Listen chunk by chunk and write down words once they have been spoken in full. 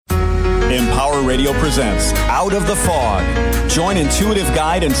Empower Radio presents Out of the Fog. Join intuitive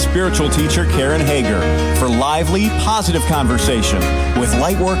guide and spiritual teacher Karen Hager for lively, positive conversation with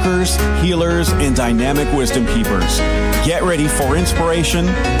light workers, healers, and dynamic wisdom keepers. Get ready for inspiration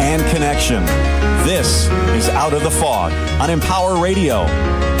and connection. This is Out of the Fog on Empower Radio.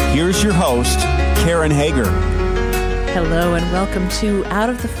 Here's your host, Karen Hager. Hello and welcome to Out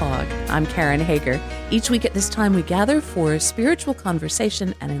of the Fog. I'm Karen Hager. Each week at this time we gather for spiritual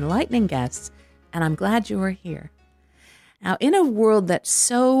conversation and enlightening guests, and I'm glad you are here. Now, in a world that's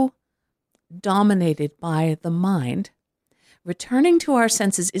so dominated by the mind, returning to our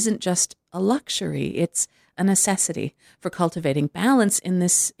senses isn't just a luxury, it's a necessity for cultivating balance in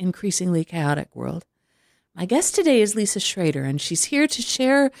this increasingly chaotic world. My guest today is Lisa Schrader, and she's here to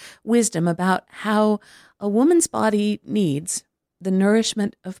share wisdom about how a woman's body needs the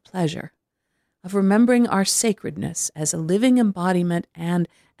nourishment of pleasure, of remembering our sacredness as a living embodiment and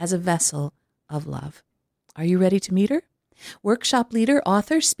as a vessel of love. Are you ready to meet her? Workshop leader,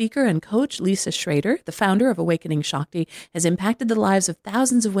 author, speaker, and coach Lisa Schrader, the founder of Awakening Shakti, has impacted the lives of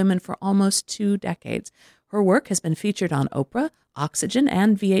thousands of women for almost 2 decades. Her work has been featured on Oprah, Oxygen,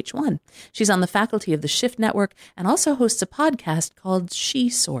 and VH1. She's on the faculty of the Shift Network and also hosts a podcast called She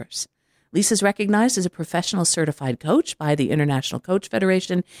Source. Lisa's recognized as a professional certified coach by the International Coach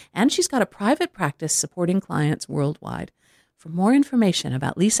Federation, and she's got a private practice supporting clients worldwide. For more information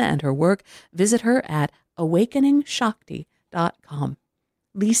about Lisa and her work, visit her at awakeningshakti.com.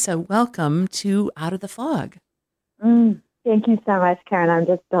 Lisa, welcome to Out of the Fog. Thank you so much, Karen. I'm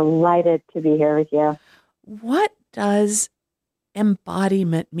just delighted to be here with you. What does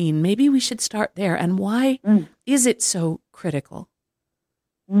embodiment mean? Maybe we should start there. And why is it so critical?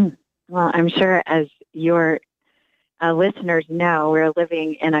 Well, I'm sure as your listeners know, we're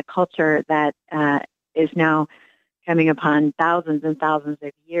living in a culture that is now coming upon thousands and thousands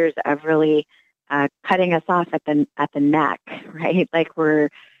of years of really cutting us off at the neck, right? Like we're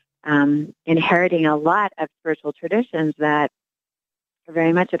inheriting a lot of spiritual traditions that are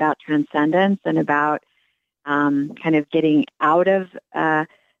very much about transcendence and about kind of getting out of the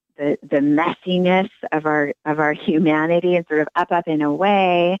messiness of our humanity and sort of up and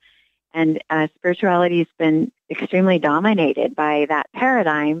away. And spirituality has been extremely dominated by that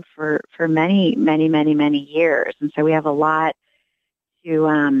paradigm for many, many, many, many years. And so we have a lot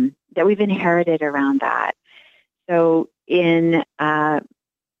to that we've inherited around that. So in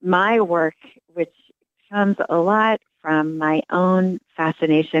my work, which comes a lot from my own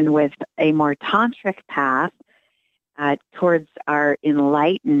fascination with a more tantric path towards our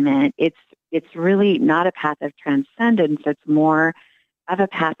enlightenment, it's really not a path of transcendence. It's more of a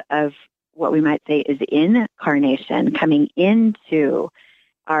path of what we might say is incarnation, coming into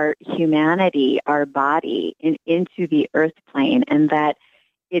our humanity, our body, into the earth plane, and that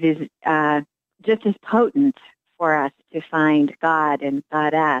it is just as potent for us to find God and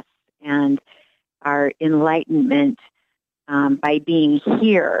Goddess and our enlightenment by being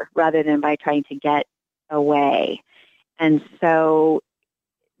here rather than by trying to get away. And so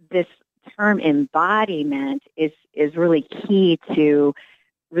this term embodiment is really key to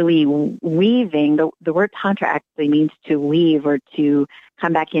really weaving. The word tantra actually means to weave or to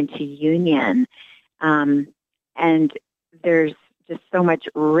come back into union. And there's just so much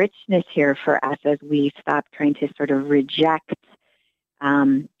richness here for us as we stop trying to sort of reject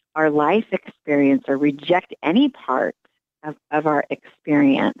our life experience or reject any part of our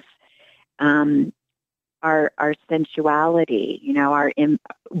experience. Our sensuality, our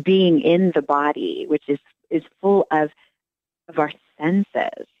being in the body, which is full of our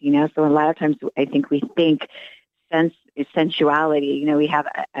senses, So a lot of times I think we think sensuality, we have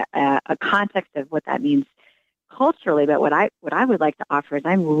a context of what that means culturally, but what I would like to offer is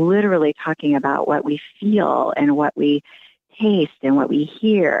I'm literally talking about what we feel and what we taste and what we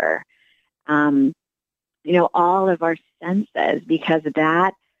hear, all of our senses, because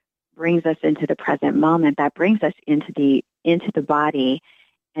that brings us into the present moment. That brings us into the body.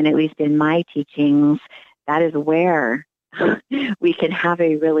 And at least in my teachings, that is where we can have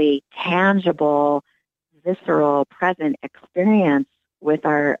a really tangible, visceral, present experience with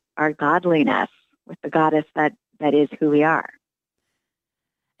our godliness, with the goddess that is who we are.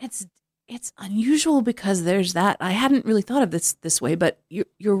 It's unusual because there's that. I hadn't really thought of this way, but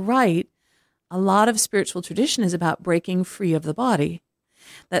you're right. A lot of spiritual tradition is about breaking free of the body.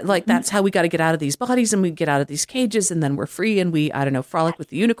 That's how we got to get out of these bodies, and we get out of these cages, and then we're free, and we, frolic with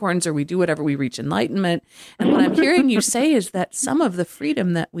the unicorns, or we do whatever, we reach enlightenment. And what I'm hearing you say is that some of the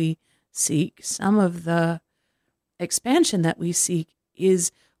freedom that we seek, some of the expansion that we seek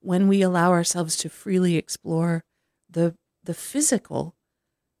is when we allow ourselves to freely explore the physical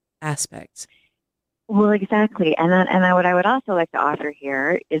aspects. Well, exactly. And what I would also like to offer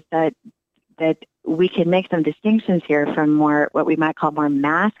here is that we can make some distinctions here from more what we might call more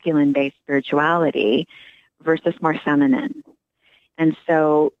masculine-based spirituality versus more feminine. And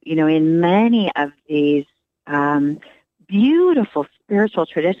so, in many of these beautiful spiritual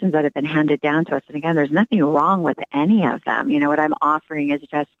traditions that have been handed down to us, and again, there's nothing wrong with any of them. What I'm offering is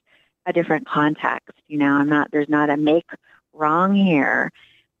just a different context. There's not a make wrong here.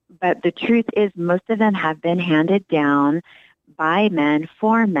 But the truth is most of them have been handed down by men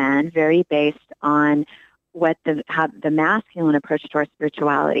for men, very based on how the masculine approach to our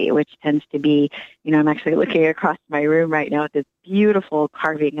spirituality, which tends to be, I'm actually looking across my room right now at this beautiful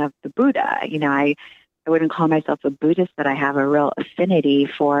carving of the Buddha. I wouldn't call myself a Buddhist, but I have a real affinity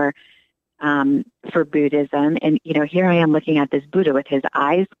for Buddhism. And, here I am looking at this Buddha with his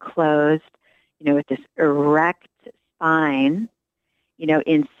eyes closed, with this erect spine,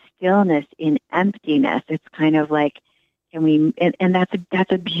 in stillness, in emptiness. It's kind of like, and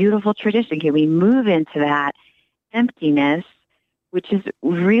that's a beautiful tradition. Can we move into that emptiness, which is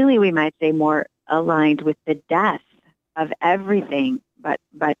really, we might say, more aligned with the death of everything but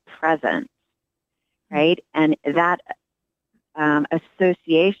presence, right? And that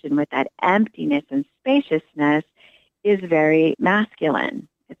association with that emptiness and spaciousness is very masculine.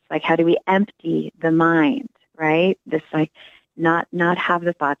 It's like, how do we empty the mind, right? This like not have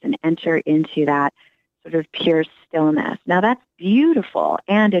the thoughts and enter into that sort of pure stillness. Now that's beautiful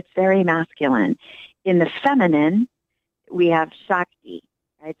and it's very masculine. In the feminine, we have Shakti,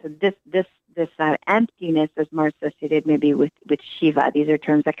 right? So this emptiness is more associated maybe with Shiva. These are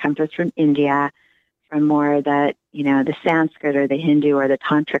terms that come to us from India, from more the Sanskrit or the Hindu or the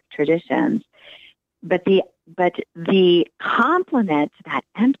tantric traditions. But the complement to that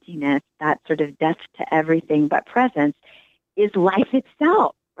emptiness, that sort of death to everything but presence, is life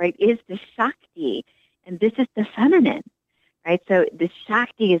itself, right? Is the Shakti. And this is the feminine, right? So the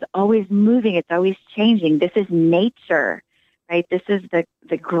Shakti is always moving. It's always changing. This is nature, right? This is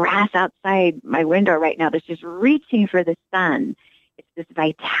the grass outside my window right now that's just reaching for the sun. It's this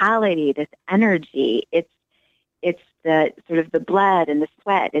vitality, this energy. It's the sort of the blood and the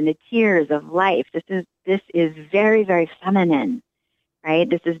sweat and the tears of life. This is very, very feminine, right?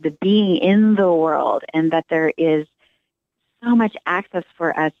 This is the being in the world, and that there is so much access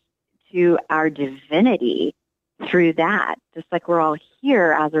for us to our divinity through that, just like we're all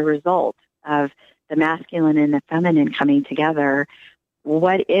here as a result of the masculine and the feminine coming together.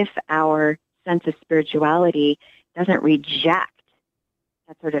 What if our sense of spirituality doesn't reject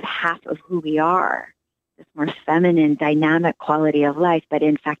that sort of half of who we are, this more feminine, dynamic quality of life, but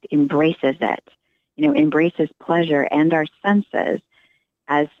in fact embraces it, embraces pleasure and our senses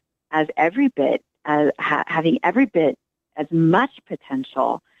as every bit, having every bit as much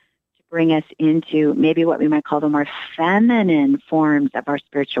potential to bring us into maybe what we might call the more feminine forms of our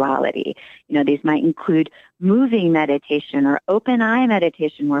spirituality. These might include moving meditation or open eye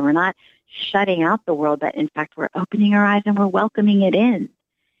meditation, where we're not shutting out the world, but in fact we're opening our eyes and we're welcoming it in.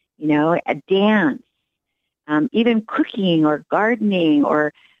 A dance, even cooking or gardening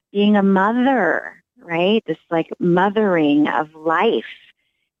or being a mother, right? This like mothering of life.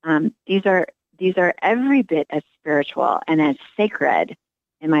 These are every bit as spiritual and as sacred,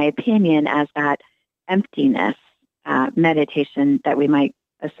 in my opinion, as that emptiness meditation that we might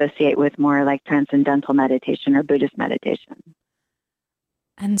associate with more like transcendental meditation or Buddhist meditation.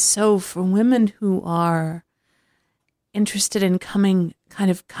 And so for women who are interested in coming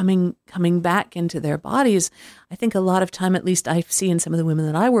back into their bodies, I think a lot of time, at least I see in some of the women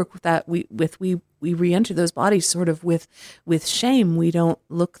that I work with, that we re-enter those bodies sort of with shame. We don't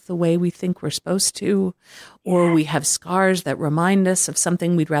look the way we think we're supposed to, or we have scars that remind us of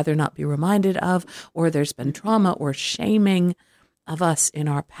something we'd rather not be reminded of, or there's been trauma or shaming of us in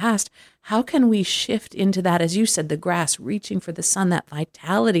our past. How can we shift into that, as you said, the grass reaching for the sun, that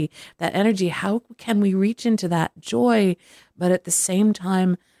vitality, that energy? How can we reach into that joy, but at the same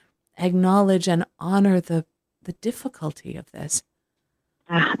time acknowledge and honor the difficulty of this?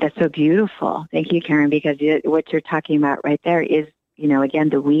 That's so beautiful. Thank you, Karen, because what you're talking about right there is, again,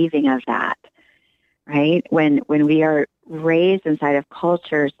 the weaving of that, right? When we are raised inside of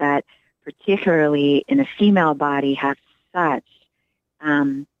cultures that, particularly in a female body, have such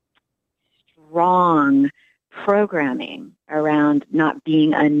strong programming around not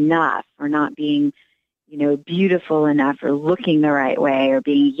being enough or not being, beautiful enough or looking the right way or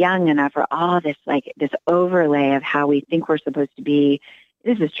being young enough, or all this overlay of how we think we're supposed to be.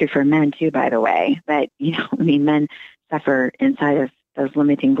 This is true for men too, by the way, but, men suffer inside of those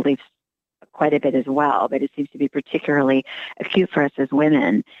limiting beliefs quite a bit as well, but it seems to be particularly acute for us as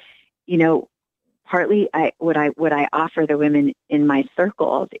women. partly what I offer the women in my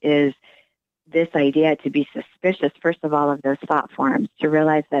circles is this idea to be suspicious, first of all, of those thought forms, to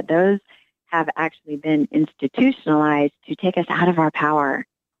realize that those have actually been institutionalized to take us out of our power.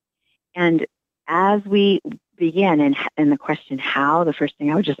 And as we begin, and the question how, the first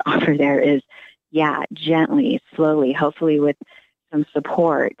thing I would just offer there is, gently, slowly, hopefully with some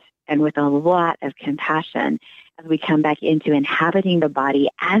support and with a lot of compassion, as we come back into inhabiting the body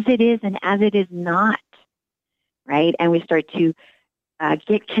as it is and as it is not, right? And we start to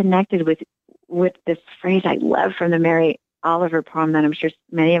get connected with this phrase I love from the Mary Oliver poem that I'm sure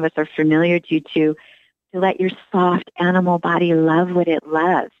many of us are familiar to let your soft animal body love what it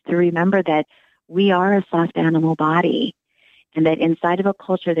loves, to remember that we are a soft animal body, and that inside of a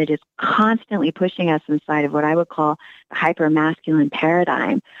culture that is constantly pushing us inside of what I would call the hyper-masculine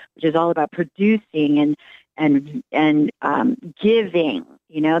paradigm, which is all about producing and giving.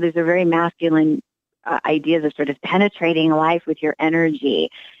 These are very masculine ideas of sort of penetrating life with your energy,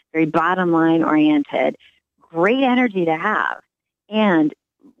 very bottom line oriented, great energy to have. And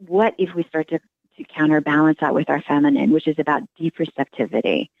what if we start to counterbalance that with our feminine, which is about deep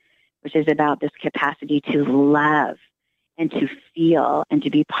receptivity, which is about this capacity to love and to feel and to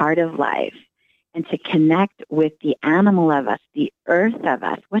be part of life and to connect with the animal of us, the earth of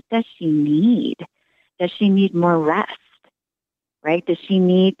us. What does she need? Does she need more rest, right? Does she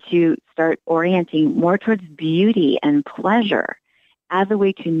need to start orienting more towards beauty and pleasure as a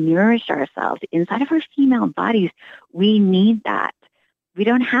way to nourish ourselves inside of our female bodies? We need that. We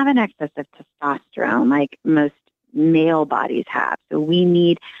don't have an excess of testosterone like most male bodies have. So we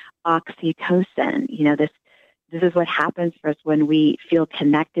need oxytocin. This is what happens for us when we feel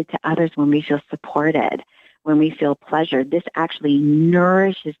connected to others, when we feel supported, when we feel pleasure. This actually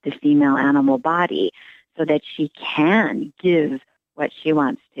nourishes the female animal body so that she can give what she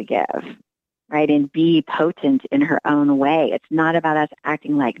wants to give, right? And be potent in her own way. It's not about us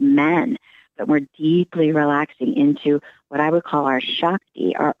acting like men, but we're deeply relaxing into what I would call our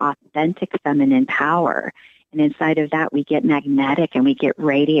Shakti, our authentic feminine power. And inside of that, we get magnetic and we get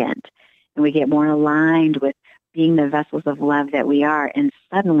radiant and we get more aligned with being the vessels of love that we are. And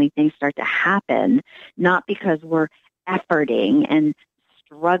suddenly things start to happen, not because we're efforting and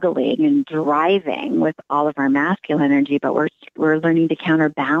struggling and driving with all of our masculine energy, but we're learning to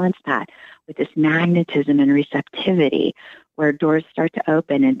counterbalance that with this magnetism and receptivity, where doors start to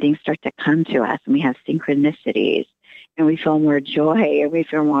open and things start to come to us, and we have synchronicities, and we feel more joy, and we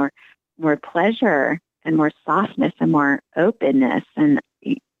feel more pleasure, and more softness, and more openness. And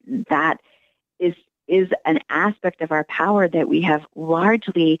that is an aspect of our power that we have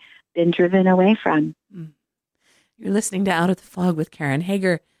largely been driven away from. You're listening to Out of the Fog with Karen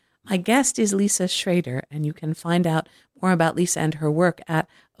Hager. My guest is Lisa Schrader, and you can find out more about Lisa and her work at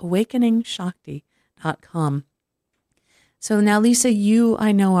awakeningshakti.com. So now, Lisa, you,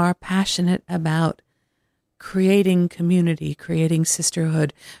 I know, are passionate about creating community, creating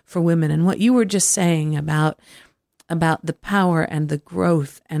sisterhood for women. And what you were just saying about the power and the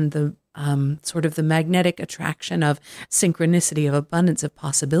growth and the sort of the magnetic attraction of synchronicity, of abundance, of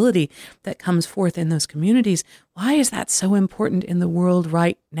possibility that comes forth in those communities. Why is that so important in the world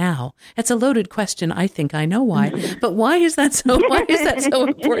right now? It's a loaded question. I think I know why, but why is that so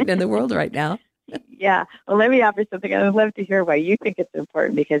important in the world right now? Yeah. Well, let me offer something. I would love to hear why you think it's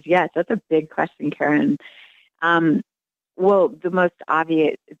important, because yes, that's a big question, Karen. Well, the most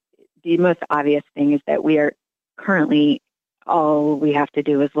obvious thing is that we are currently, all we have to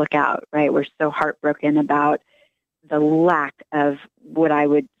do is look out, right? We're so heartbroken about the lack of what I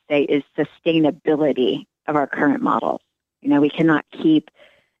would say is sustainability of our current models. We cannot keep,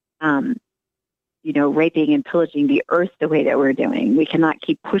 raping and pillaging the earth the way that we're doing. We cannot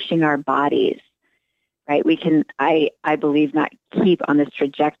keep pushing our bodies, right? We can, I believe, not keep on this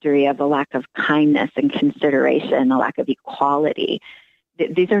trajectory of a lack of kindness and consideration, a lack of equality.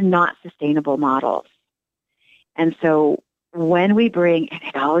 These are not sustainable models. And so when we bring, and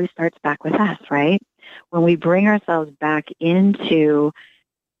it always starts back with us, right? When we bring ourselves back into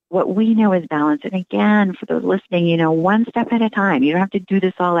what we know is balance, and again, for those listening, one step at a time. You don't have to do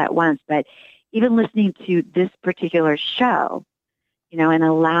this all at once, but even listening to this particular show, and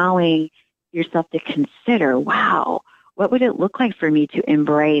allowing yourself to consider, wow, what would it look like for me to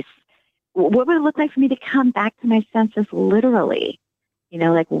embrace? What would it look like for me to come back to my senses literally?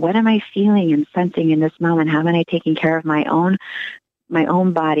 What am I feeling and sensing in this moment? How am I taking care of my own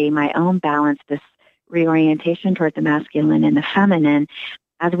body, my own balance, this reorientation towards the masculine and the feminine?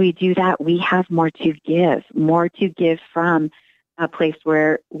 As we do that, we have more to give from a place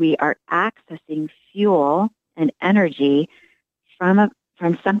where we are accessing fuel and energy from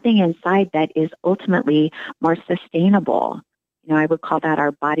from something inside that is ultimately more sustainable. I would call that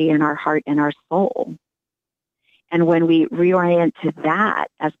our body and our heart and our soul. And when we reorient to that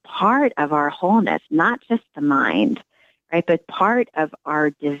as part of our wholeness, not just the mind, right, but part of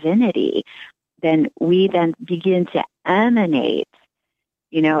our divinity, then we then begin to emanate,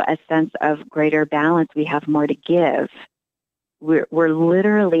 a sense of greater balance. We have more to give. We're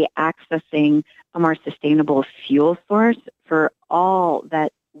literally accessing a more sustainable fuel source for all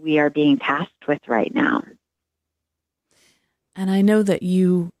that we are being tasked with right now. And I know that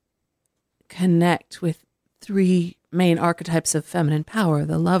you connect with three main archetypes of feminine power,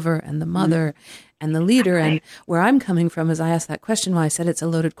 the lover and the mother and the leader. And where I'm coming from as I asked that question, why I said it's a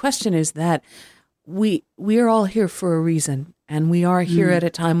loaded question, is that we are all here for a reason. And we are here at a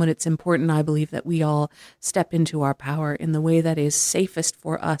time when it's important, I believe, that we all step into our power in the way that is safest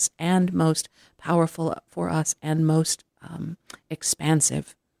for us and most powerful for us and most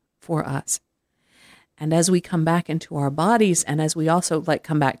expansive for us. And as we come back into our bodies, and as we also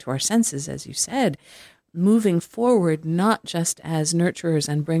come back to our senses, as you said, moving forward, not just as nurturers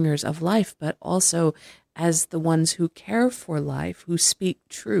and bringers of life, but also as the ones who care for life, who speak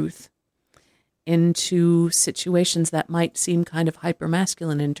truth into situations that might seem kind of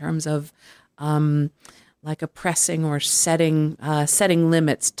hypermasculine in terms of oppressing or setting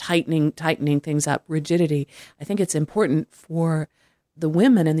limits, tightening things up, rigidity. I think it's important for the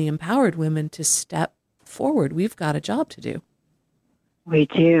women and the empowered women to step forward. We've got a job to do. We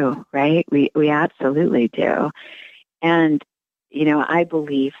do, right? We absolutely do. And, I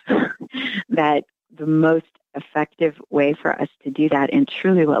believe that the most effective way for us to do that, and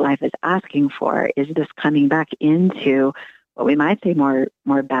truly what life is asking for, is this coming back into what we might say more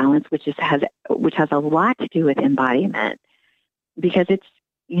balance, which has a lot to do with embodiment. Because it's,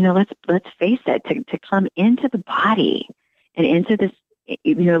 let's face it, to come into the body and into this,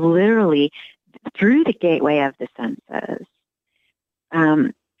 literally through the gateway of the senses,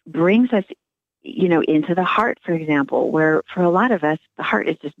 brings us, into the heart, for example, where for a lot of us, the heart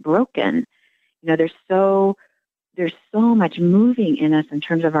is just broken. There's so much moving in us in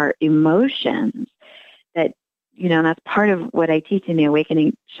terms of our emotions that, and that's part of what I teach in the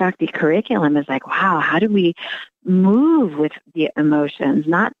Awakening Shakti curriculum is wow, how do we move with the emotions,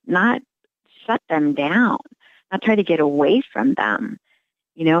 not shut them down, not try to get away from them.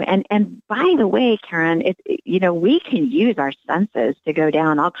 And by the way, Karen, we can use our senses to go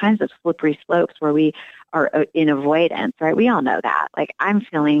down all kinds of slippery slopes where we are in avoidance, right? We all know that. I'm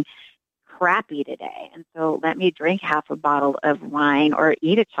feeling crappy today, and so let me drink half a bottle of wine or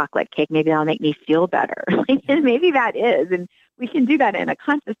eat a chocolate cake. Maybe that'll make me feel better. And maybe that is, and we can do that in a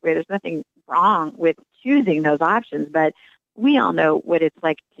conscious way. There's nothing wrong with choosing those options, but we all know what it's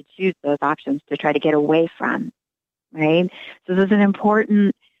like to choose those options to try to get away from. Right? So there's an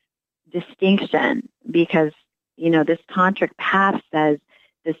important distinction because, this tantric path says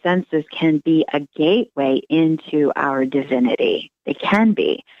the senses can be a gateway into our divinity. They can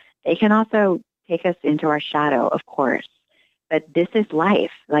be. They can also take us into our shadow, of course. But this is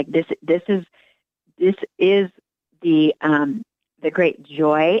life. This is the great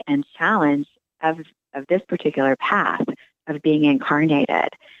joy and challenge of this particular path of being incarnated.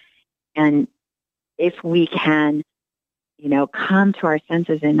 And if we can come to our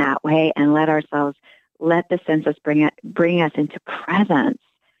senses in that way and let the senses bring us into presence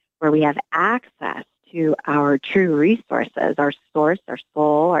where we have access to our true resources, our source, our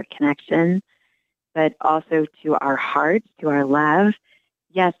soul, our connection, but also to our hearts, to our love.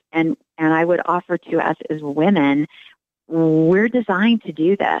 Yes, and I would offer to us as women, we're designed to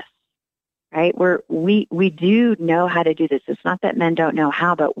do this, right? We do know how to do this. It's not that men don't know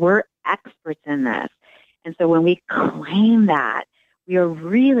how, but we're experts in this. And so when we claim that, we are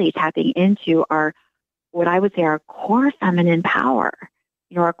really tapping into what I would say our core feminine power,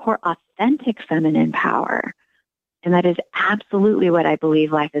 our core authentic feminine power. And that is absolutely what I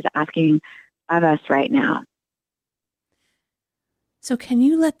believe life is asking of us right now. So can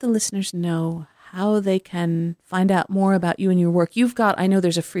you let the listeners know how they can find out more about you and your work? I know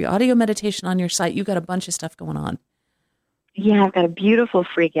there's a free audio meditation on your site. You've got a bunch of stuff going on. Yeah, I've got a beautiful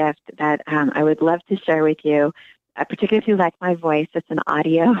free gift that I would love to share with you, particularly if you like my voice. It's an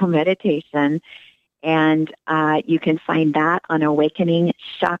audio meditation, and you can find that on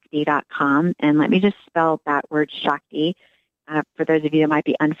awakeningshakti.com. And let me just spell that word Shakti. For those of you that might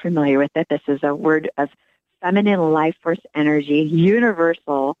be unfamiliar with it, this is a word of feminine life force energy,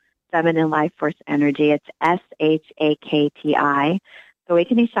 universal feminine life force energy. It's SHAKTI.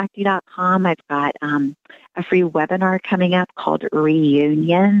 AwakeningShakti.com. I've got a free webinar coming up called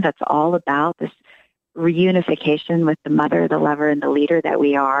Reunion that's all about this reunification with the mother, the lover, and the leader that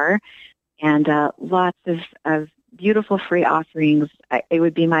we are, and lots of beautiful free offerings. It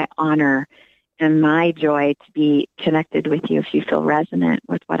would be my honor and my joy to be connected with you if you feel resonant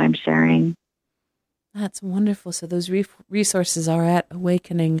with what I'm sharing. That's wonderful. So those resources are at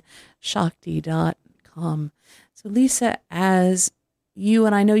awakeningshakti.com. So Lisa, as you,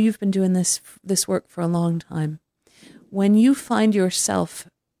 and I know you've been doing this work for a long time, when you find yourself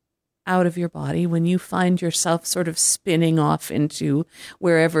out of your body, when you find yourself sort of spinning off into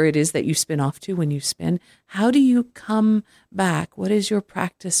wherever it is that you spin off to when you spin, how do you come back? What is your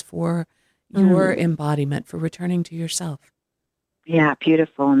practice for your embodiment, for returning to yourself? Yeah,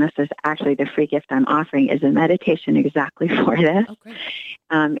 beautiful. And this is actually the free gift I'm offering is a meditation exactly for this. Oh, great.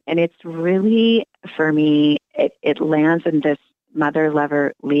 And it's really, for me, it lands in this mother,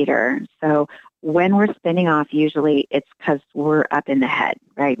 lover, leader. So when we're spinning off, usually it's because we're up in the head,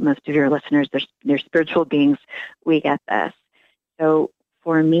 right? Most of your listeners, they're spiritual beings. We get this. So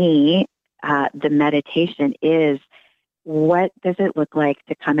for me, the meditation is, what does it look like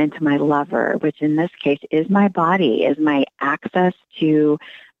to come into my lover, which in this case is my body, is my access to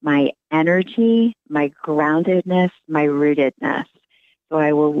my energy, my groundedness, my rootedness. So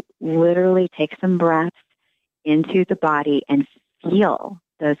I will literally take some breaths into the body and feel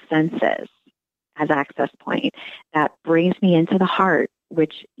those senses as access point. That brings me into the heart,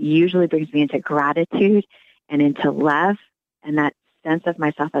 which usually brings me into gratitude and into love, and that sense of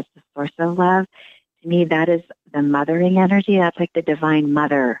myself as the source of love. To me, that is the mothering energy. That's like the divine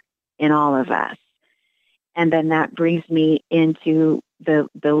mother in all of us. And then that brings me into the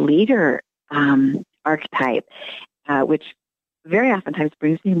leader archetype, which very oftentimes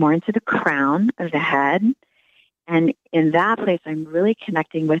brings me more into the crown of the head. And in that place, I'm really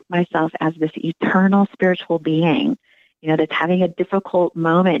connecting with myself as this eternal spiritual being, that's having a difficult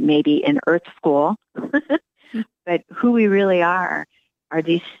moment maybe in Earth school, but who we really are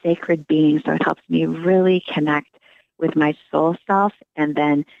these sacred beings. So it helps me really connect with my soul self and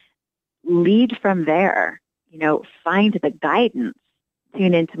then lead from there, find the guidance,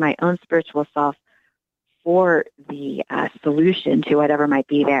 tune into my own spiritual self for the solution to whatever might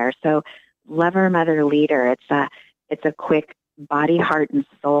be there. So lover, mother, leader, it's a quick body, heart, and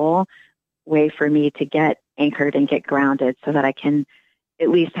soul way for me to get anchored and get grounded so that I can at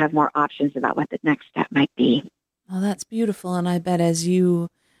least have more options about what the next step might be. Oh, that's beautiful. And I bet if you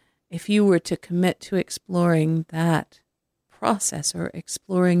were to commit to exploring that process or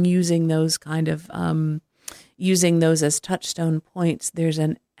exploring using those using those as touchstone points, there's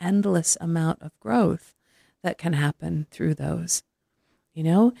an endless amount of growth that can happen through those.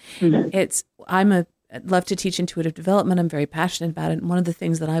 I'd love to teach intuitive development. I'm very passionate about it. And one of the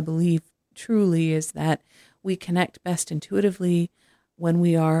things that I believe truly is that we connect best intuitively when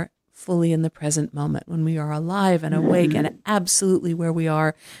we are fully in the present moment, when we are alive and awake and absolutely where we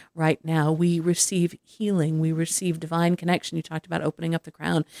are right now. We receive healing. We receive divine connection. You talked about opening up the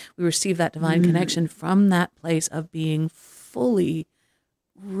crown. We receive that divine connection from that place of being fully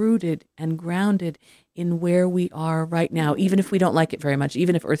rooted and grounded in where we are right now, even if we don't like it very much,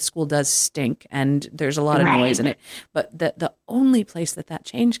 even if Earth School does stink and there's a lot of noise in it. But the only place that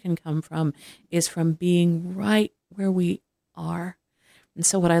change can come from is from being right where we are. And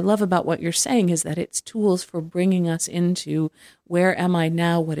so what I love about what you're saying is that it's tools for bringing us into where am I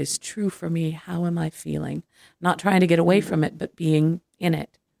now, what is true for me, how am I feeling? Not trying to get away from it, but being in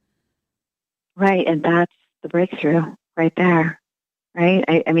it. Right, and that's the breakthrough right there, right?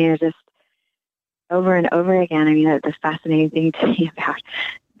 I mean, it's just over and over again. I mean, the fascinating thing to me about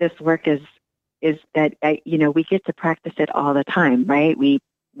this work is that, we get to practice it all the time, right? We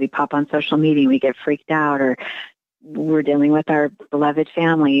pop on social media, we get freaked out, or we're dealing with our beloved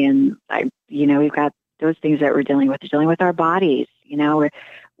family, and we've got those things that we're dealing with our bodies.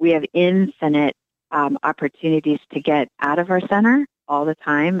 We have infinite opportunities to get out of our center all the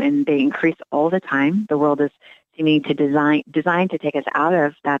time, and they increase all the time. The world is seeming to designed to take us out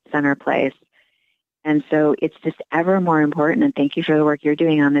of that center place, and so it's just ever more important. And thank you for the work you're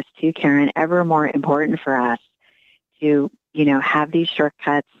doing on this too, Karen. Ever more important for us to have these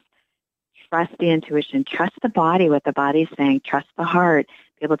shortcuts. Trust the intuition, trust the body, what the body's saying, trust the heart,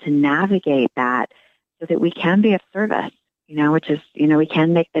 be able to navigate that so that we can be of service, which is, we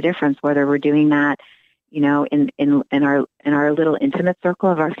can make the difference whether we're doing that, in our little intimate circle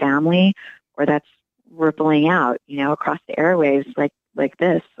of our family, or that's rippling out, across the airwaves like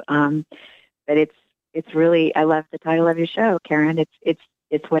this. But it's really, I love the title of your show, Karen.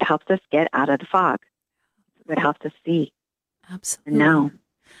 It's what helps us get out of the fog. It's what helps us see. Absolutely. And know.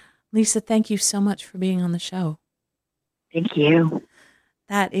 Lisa, thank you so much for being on the show. Thank you.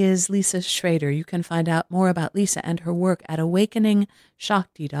 That is Lisa Schrader. You can find out more about Lisa and her work at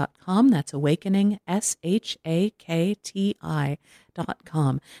awakeningshakti.com. That's awakening,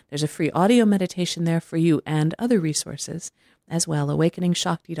 SHAKTI.com. There's a free audio meditation there for you and other resources as well,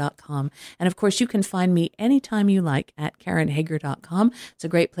 awakeningshakti.com. And of course, you can find me anytime you like at KarenHager.com. It's a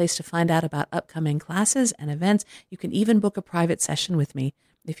great place to find out about upcoming classes and events. You can even book a private session with me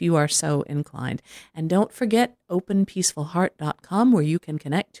if you are so inclined. And don't forget openpeacefulheart.com, where you can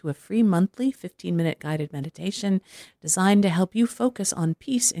connect to a free monthly 15-minute guided meditation designed to help you focus on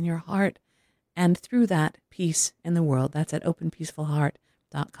peace in your heart and through that, peace in the world. That's at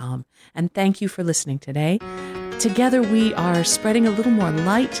openpeacefulheart.com. And thank you for listening today. Together we are spreading a little more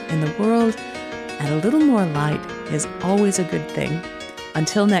light in the world, and a little more light is always a good thing.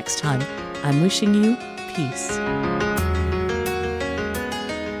 Until next time, I'm wishing you peace.